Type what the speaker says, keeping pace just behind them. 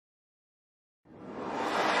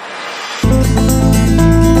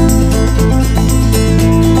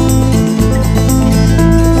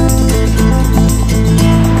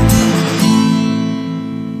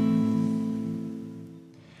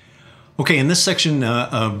Okay, in this section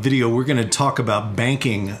of video, we're going to talk about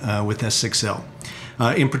banking with S6L.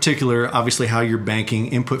 In particular, obviously, how you're banking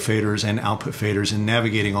input faders and output faders and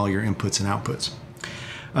navigating all your inputs and outputs.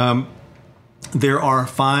 There are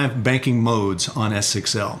 5 banking modes on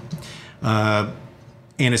S6L. And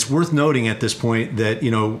it's worth noting at this point that,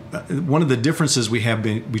 one of the differences we have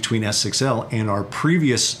between S6L and our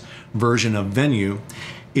previous version of VENUE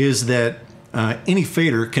is that any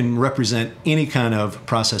fader can represent any kind of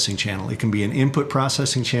processing channel. It can be an input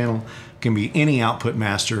processing channel, it can be any output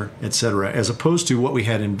master, etc., as opposed to what we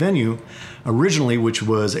had in VENUE originally, which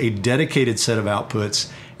was a dedicated set of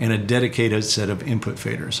outputs and a dedicated set of input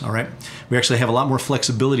faders. All right, we actually have a lot more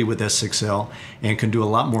flexibility with S6L and can do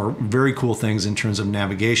a lot more very cool things in terms of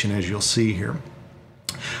navigation, as you'll see here.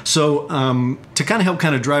 So to help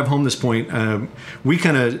drive home this point, we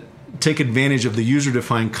take advantage of the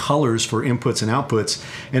user-defined colors for inputs and outputs.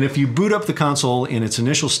 And if you boot up the console in its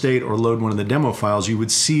initial state or load one of the demo files, you would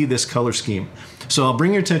see this color scheme. So I'll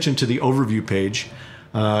bring your attention to the overview page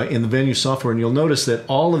in the VENUE software, and you'll notice that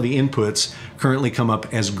all of the inputs currently come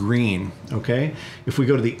up as green, okay? If we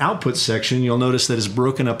go to the output section, you'll notice that it's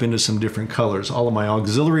broken up into some different colors. All of my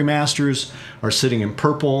auxiliary masters are sitting in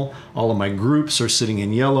purple, all of my groups are sitting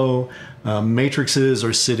in yellow, matrices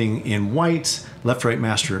are sitting in white, left-right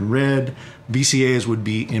master in red, VCAs would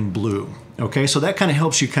be in blue. Okay, so that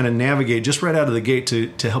helps you navigate just right out of the gate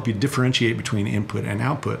to help you differentiate between input and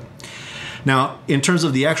output. Now, in terms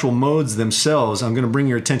of the actual modes themselves, I'm going to bring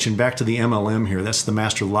your attention back to the MLM here. That's the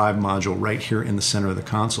Master Live module right here in the center of the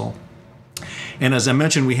console. And as I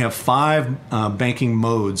mentioned, we have 5 banking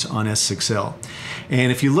modes on S6L.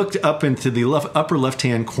 And if you looked up into the upper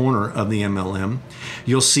left-hand corner of the MLM,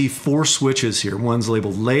 you'll see 4 switches here. One's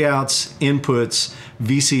labeled layouts, inputs,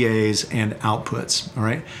 VCAs, and outputs. All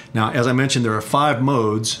right. Now, as I mentioned, there are 5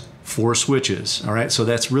 modes, 4 switches. All right. So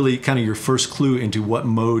that's really your first clue into what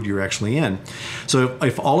mode you're actually in. So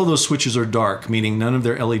if all of those switches are dark, meaning none of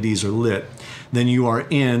their LEDs are lit, then you are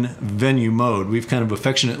in VENUE mode. We've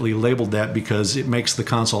affectionately labeled that because it makes the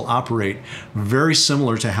console operate very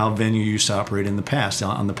similar to how VENUE used to operate in the past,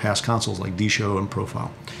 on the past consoles like D-Show and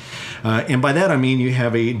Profile. And by that I mean you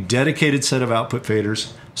have a dedicated set of output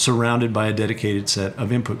faders surrounded by a dedicated set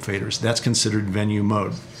of input faders. That's considered VENUE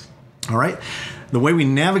mode. All right. The way we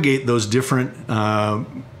navigate those different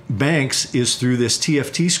banks is through this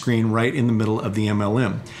TFT screen right in the middle of the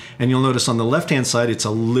MLM. And you'll notice on the left-hand side, it's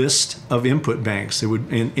a list of input banks. It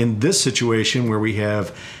would, in this situation where we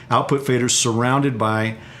have output faders surrounded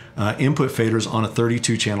by input faders on a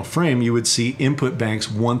 32-channel frame, you would see input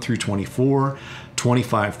banks 1 through 24,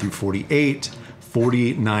 25 through 48,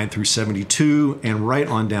 49 through 72, and right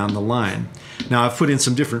on down the line. Now, I've put in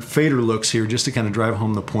some different fader looks here just to drive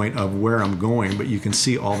home the point of where I'm going, but you can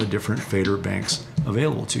see all the different fader banks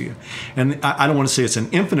available to you. And I don't want to say it's an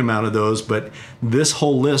infinite amount of those, but this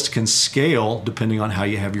whole list can scale depending on how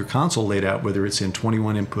you have your console laid out, whether it's in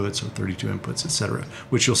 21 inputs or 32 inputs, etc.,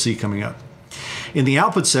 which you'll see coming up. In the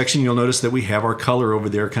output section, you'll notice that we have our color over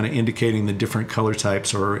there indicating the different color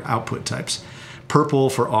types or output types.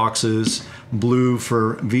 Purple for auxes, blue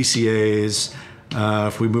for VCAs,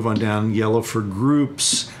 if we move on down, yellow for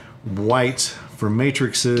groups, white for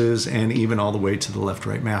matrices, and even all the way to the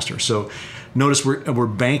left-right master. So notice we're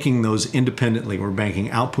banking those independently. We're banking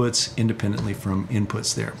outputs independently from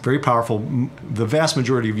inputs there. Very powerful. The vast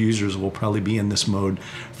majority of users will probably be in this mode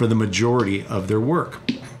for the majority of their work.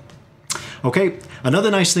 Okay,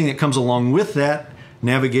 another nice thing that comes along with that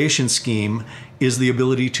navigation scheme is the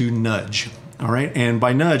ability to nudge. All right, and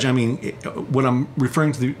by nudge, I mean, what I'm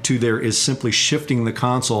referring to there is simply shifting the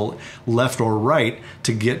console left or right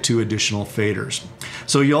to get to additional faders.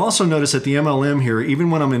 So you'll also notice at the MLM here,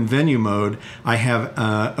 even when I'm in VENUE mode, I have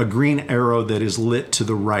a green arrow that is lit to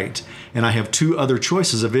the right. And I have 2 other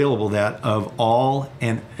choices available, that of all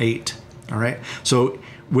and 8. All right, so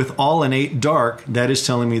with all and 8 dark, that is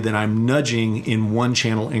telling me that I'm nudging in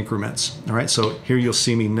 1-channel increments. All right, so here you'll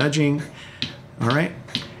see me nudging. All right,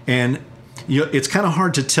 and it's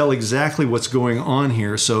hard to tell exactly what's going on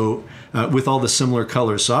here, so with all the similar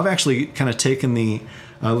colors. So I've actually taken the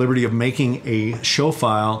liberty of making a show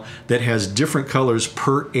file that has different colors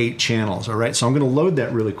per 8 channels. All right, so I'm going to load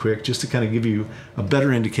that really quick just to give you a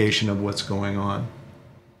better indication of what's going on.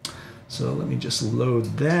 So let me just load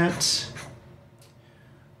that.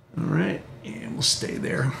 All right, and we'll stay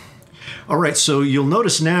there. All right, so you'll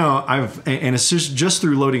notice now and it's just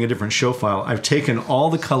through loading a different show file, I've taken all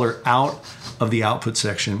the color out of the output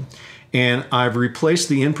section, and I've replaced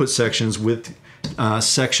the input sections with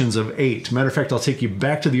sections of 8. Matter of fact, I'll take you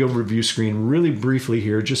back to the overview screen really briefly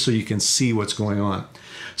here just so you can see what's going on.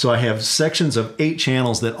 So I have sections of 8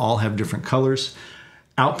 channels that all have different colors.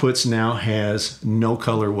 Outputs now has no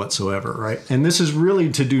color whatsoever, right? And this is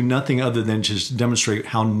really to do nothing other than just demonstrate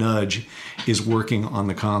how nudge is working on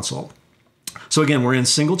the console. So again, we're in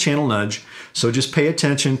single channel nudge. So just pay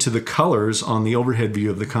attention to the colors on the overhead view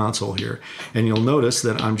of the console here. And you'll notice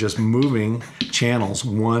that I'm just moving channels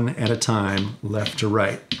one at a time, left to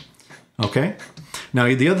right. Okay? Now,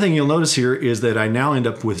 the other thing you'll notice here is that I now end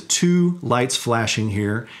up with 2 lights flashing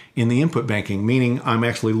here in the input banking, meaning I'm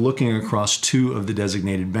actually looking across 2 of the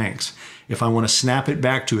designated banks. If I want to snap it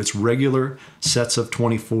back to its regular sets of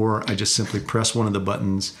 24, I just simply press one of the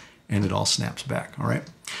buttons and it all snaps back, all right?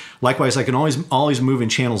 Likewise, I can always move in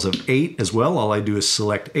channels of 8 as well. All I do is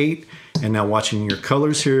select 8, and now watching your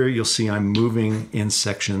colors here, you'll see I'm moving in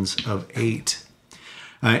sections of 8.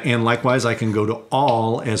 And likewise, I can go to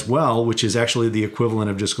all as well, which is actually the equivalent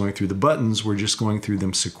of just going through the buttons. We're just going through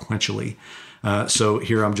them sequentially. So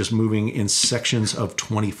here I'm just moving in sections of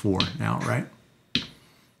 24 now, right?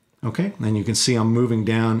 Okay, and you can see I'm moving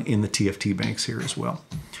down in the TFT banks here as well.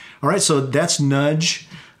 All right, so that's nudge.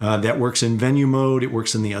 That works in venue mode. It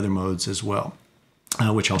works in the other modes as well,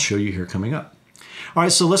 which I'll show you here coming up. All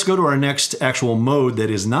right, so let's go to our next actual mode that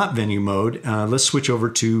is not venue mode. Let's switch over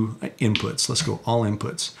to inputs. Let's go all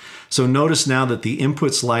inputs. So notice now that the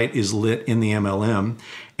inputs light is lit in the MLM,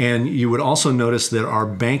 and you would also notice that our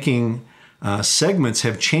banking segments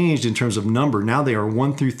have changed in terms of number. Now they are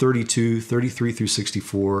 1 through 32, 33 through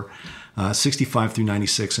 64, 65 through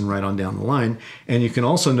 96, and right on down the line. And you can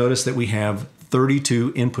also notice that we have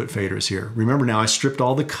 32 input faders here. Remember now, I stripped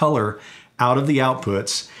all the color out of the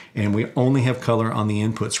outputs, and we only have color on the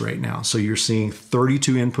inputs right now. So you're seeing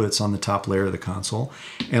 32 inputs on the top layer of the console.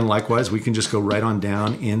 And likewise, we can just go right on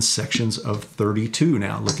down in sections of 32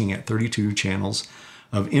 now, looking at 32 channels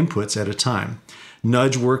of inputs at a time.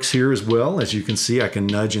 Nudge works here as well. As you can see, I can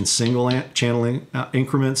nudge in single channel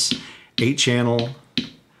increments, 8 channel,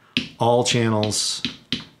 all channels,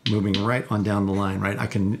 moving right on down the line, right? I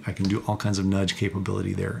can do all kinds of nudge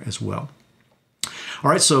capability there as well. All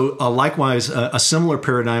right, so likewise, a similar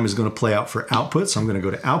paradigm is going to play out for outputs. I'm going to go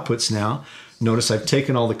to outputs now. Notice I've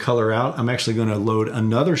taken all the color out. I'm actually going to load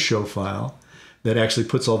another show file that actually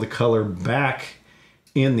puts all the color back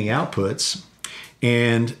in the outputs.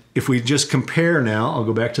 And if we just compare now, I'll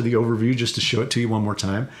go back to the overview just to show it to you one more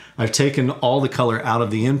time. I've taken all the color out of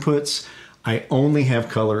the inputs. I only have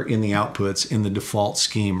color in the outputs in the default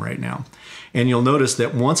scheme right now. And you'll notice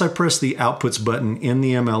that once I press the outputs button in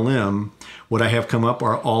the MLM, what I have come up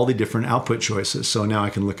are all the different output choices. So now I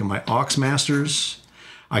can look at my aux masters,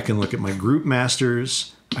 I can look at my group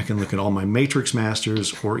masters, I can look at all my matrix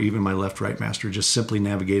masters, or even my left-right master, just simply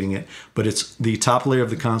navigating it. But it's the top layer of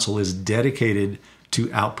the console is dedicated to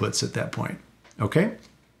outputs at that point. Okay?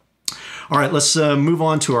 All right, let's move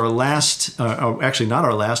on to our last, actually not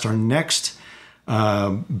our last, our next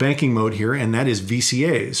banking mode here, and that is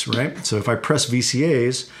VCAs, right? So if I press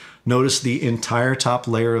VCAs, notice the entire top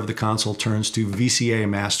layer of the console turns to VCA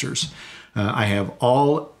masters. I have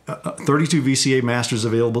all 32 VCA masters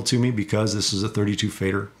available to me because this is a 32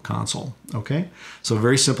 fader console, okay? So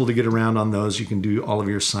very simple to get around on those. You can do all of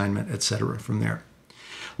your assignment, etc. from there.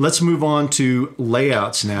 Let's move on to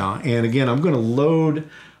layouts now. And again, I'm going to load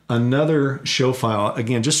another show file,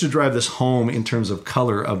 again, just to drive this home in terms of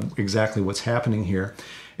color of exactly what's happening here.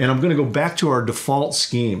 And I'm going to go back to our default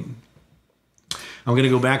scheme. I'm going to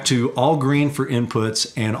go back to all green for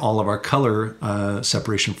inputs and all of our color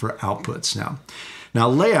separation for outputs now. Now,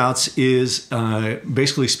 layouts is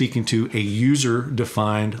basically speaking to a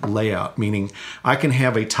user-defined layout, meaning I can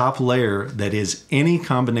have a top layer that is any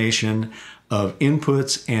combination of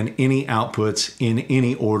inputs and any outputs in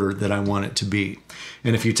any order that I want it to be.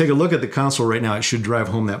 And if you take a look at the console right now, it should drive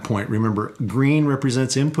home that point. Remember, green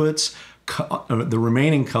represents inputs, the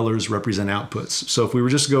remaining colors represent outputs. So if we were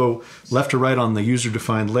just to go left to right on the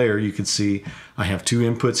user-defined layer, you could see I have 2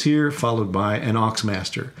 inputs here, followed by an aux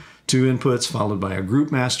master, 2 inputs followed by a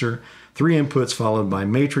group master, 3 inputs followed by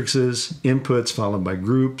matrices, inputs followed by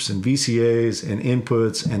groups and VCAs and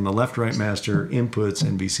inputs, and the left-right master, inputs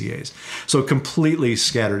and VCAs. So completely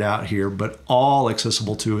scattered out here, but all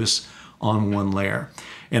accessible to us on one layer.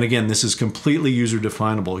 And again, this is completely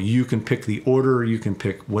user-definable. You can pick the order, you can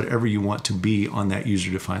pick whatever you want to be on that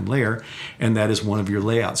user-defined layer, and that is one of your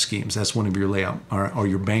layout schemes. That's one of your layout or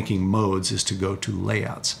your banking modes, is to go to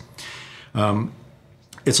layouts.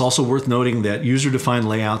 It's also worth noting that user-defined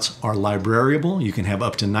layouts are librariable. You can have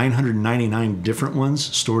up to 999 different ones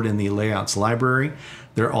stored in the layouts library.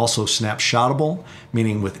 They're also snapshotable,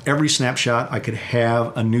 meaning with every snapshot, I could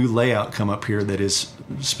have a new layout come up here that is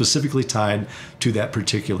specifically tied to that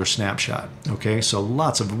particular snapshot. Okay, so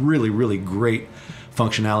lots of really, really great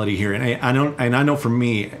functionality here. And I know for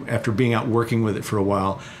me, after being out working with it for a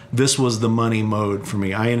while, this was the money mode for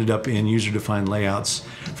me. I ended up in user-defined layouts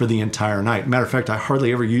for the entire night. Matter of fact, I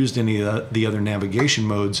hardly ever used any of the other navigation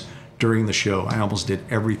modes during the show. I almost did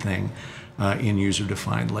everything in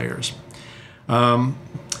user-defined layers.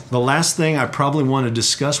 The last thing I probably want to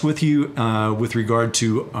discuss with you with regard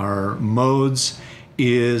to our modes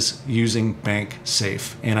is using bank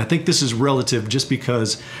safe. And I think this is relative just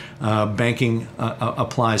because banking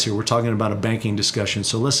applies here. We're talking about a banking discussion.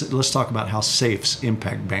 So let's talk about how safes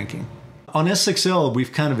impact banking. On S6L,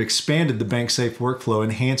 we've kind of expanded the bank safe workflow,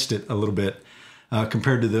 enhanced it a little bit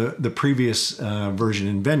compared to the previous version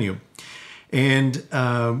in Venue. And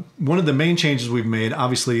one of the main changes we've made,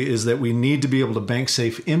 obviously, is that we need to be able to bank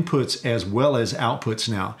safe inputs as well as outputs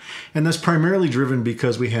now. And that's primarily driven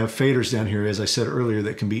because we have faders down here, as I said earlier,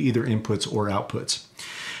 that can be either inputs or outputs.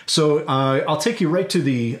 So I'll take you right to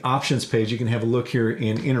the options page. You can have a look here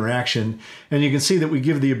in interaction, and you can see that we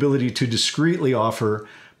give the ability to discreetly offer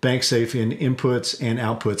bank safe in inputs and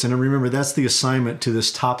outputs. And remember, that's the assignment to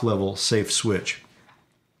this top level safe switch.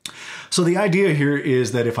 So the idea here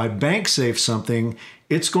is that if I bank safe something,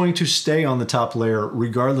 it's going to stay on the top layer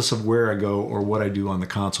regardless of where I go or what I do on the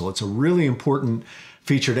console. It's a really important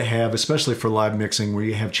feature to have, especially for live mixing where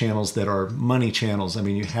you have channels that are money channels. I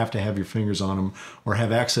mean, you have to have your fingers on them or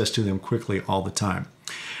have access to them quickly all the time.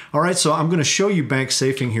 All right, so I'm going to show you bank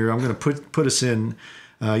safing here. I'm going to put us in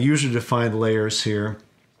user-defined layers here.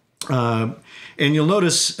 And you'll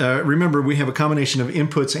notice, remember, we have a combination of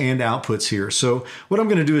inputs and outputs here. So what I'm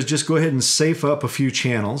going to do is just go ahead and safe up a few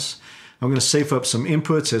channels. I'm going to safe up some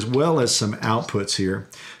inputs as well as some outputs here.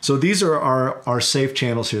 So these are our safe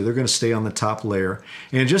channels here. They're going to stay on the top layer.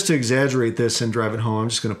 And just to exaggerate this and drive it home, I'm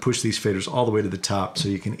just going to push these faders all the way to the top so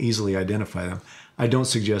you can easily identify them. I don't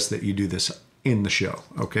suggest that you do this in the show,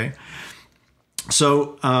 okay?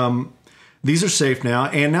 So these are safe now,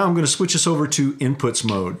 and now I'm going to switch us over to inputs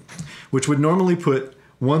mode, which would normally put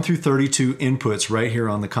 1 through 32 inputs right here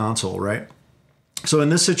on the console, right? So in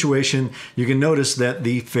this situation, you can notice that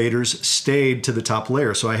the faders stayed to the top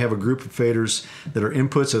layer. So I have a group of faders that are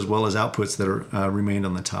inputs as well as outputs that are remained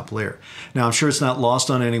on the top layer. Now, I'm sure it's not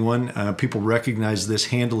lost on anyone. People recognize this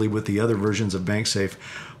handily with the other versions of BankSafe.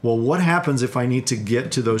 Well, what happens if I need to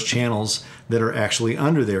get to those channels that are actually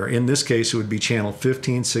under there? In this case, it would be channel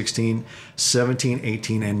 15, 16, 17,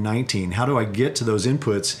 18, and 19. How do I get to those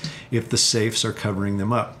inputs if the safes are covering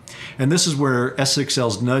them up? And this is where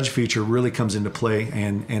S6L's nudge feature really comes into play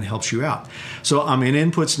and helps you out. So I'm in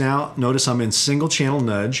inputs now. Notice I'm in single channel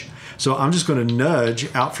nudge. So I'm just going to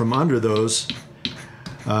nudge out from under those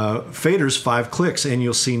faders 5 clicks, and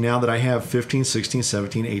you'll see now that I have 15, 16,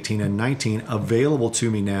 17, 18, and 19 available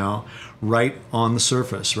to me now right on the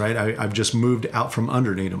surface, right? I've just moved out from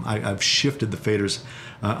underneath them. I've shifted the faders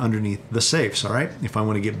underneath the safes, all right? If I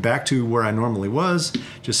want to get back to where I normally was,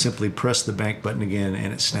 just simply press the bank button again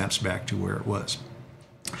and it snaps back to where it was.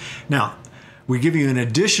 Now, we give you an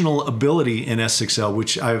additional ability in S6L,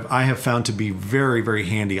 which I have found to be very, very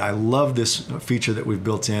handy. I love this feature that we've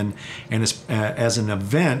built in, and it's, as an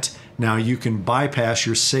event, now you can bypass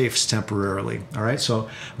your safes temporarily. All right, so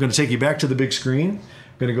I'm going to take you back to the big screen.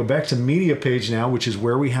 I'm going to go back to media page now, which is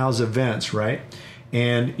where we house events, right?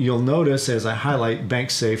 And you'll notice as I highlight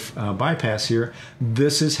BankSafe bypass here,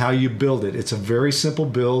 this is how you build it. It's a very simple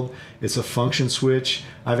build. It's a function switch.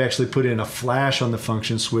 I've actually put in a flash on the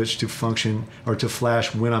function switch to function or to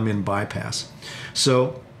flash when I'm in bypass.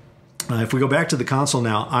 So if we go back to the console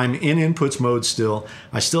now, I'm in inputs mode still.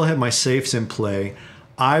 I still have my safes in play.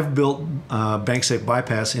 I've built BankSafe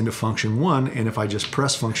bypass into function 1, and if I just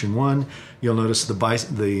press function 1, you'll notice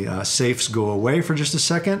the safes go away for just a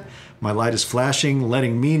second. My light is flashing,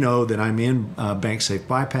 letting me know that I'm in BankSafe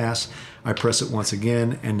bypass. I press it once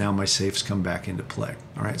again, and now my safes come back into play.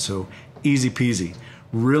 All right, so easy peasy.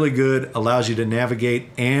 Really good, allows you to navigate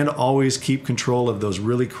and always keep control of those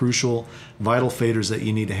really crucial, vital faders that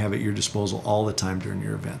you need to have at your disposal all the time during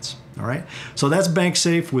your events. All right, so that's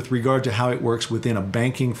BankSafe with regard to how it works within a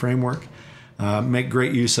banking framework. Make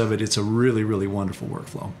great use of it. It's a really, really wonderful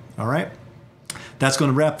workflow. All right, that's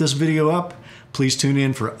going to wrap this video up. Please tune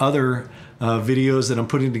in for other videos that I'm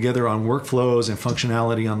putting together on workflows and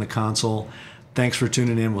functionality on the console. Thanks for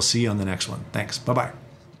tuning in. We'll see you on the next one. Thanks. Bye-bye.